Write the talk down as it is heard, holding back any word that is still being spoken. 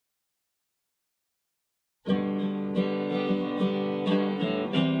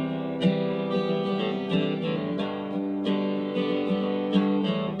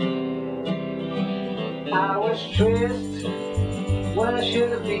I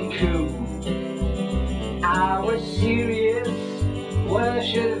should have been cool. I was serious when I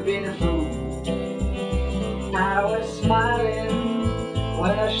should have been a fool. I was smiling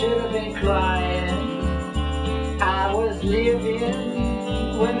when I should have been crying. I was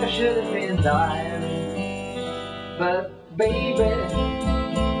living when I should have been dying. But baby,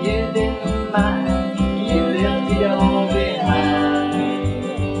 you didn't mind, you left it all behind.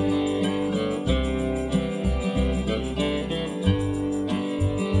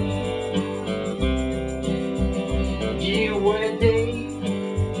 You were day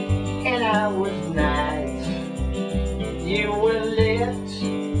and I was night. You were left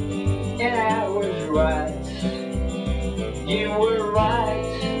and I was right. You were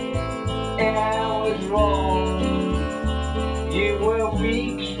right and I was wrong. You were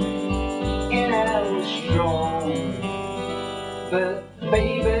weak and I was strong. But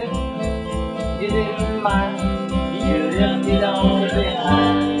baby, you didn't mind, you left it all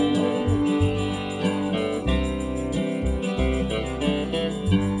behind.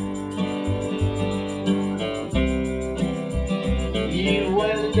 You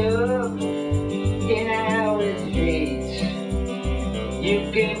were love and I was hate.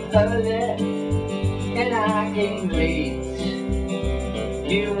 You came early and I came late.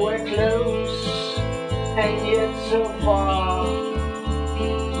 You were close and yet so far.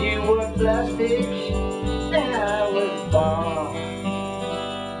 You were plastic and I was bar.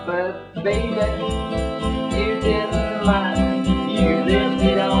 But baby, you didn't mind, you left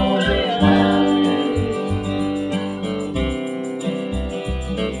it all behind.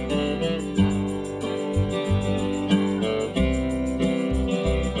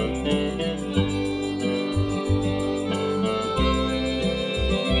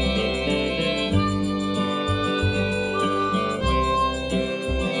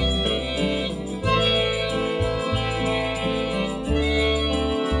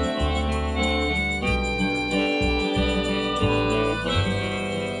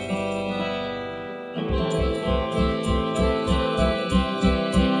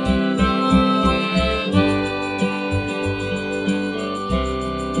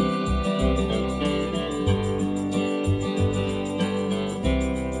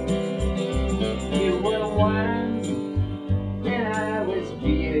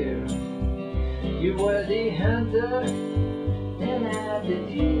 You were the hunter and I the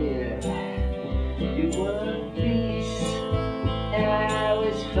deer. You were peace and I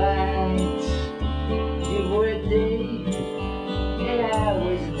was fight. You were day and I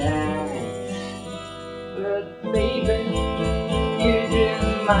was night. But baby, you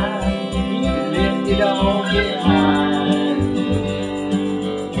didn't mind, you left it all behind.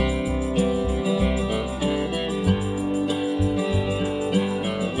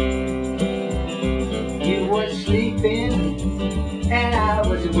 You were sleeping and I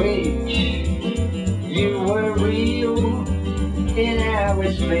was awake. You were real and I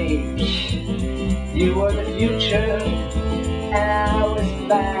was fake. You were the future and I was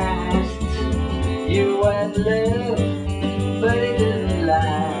back.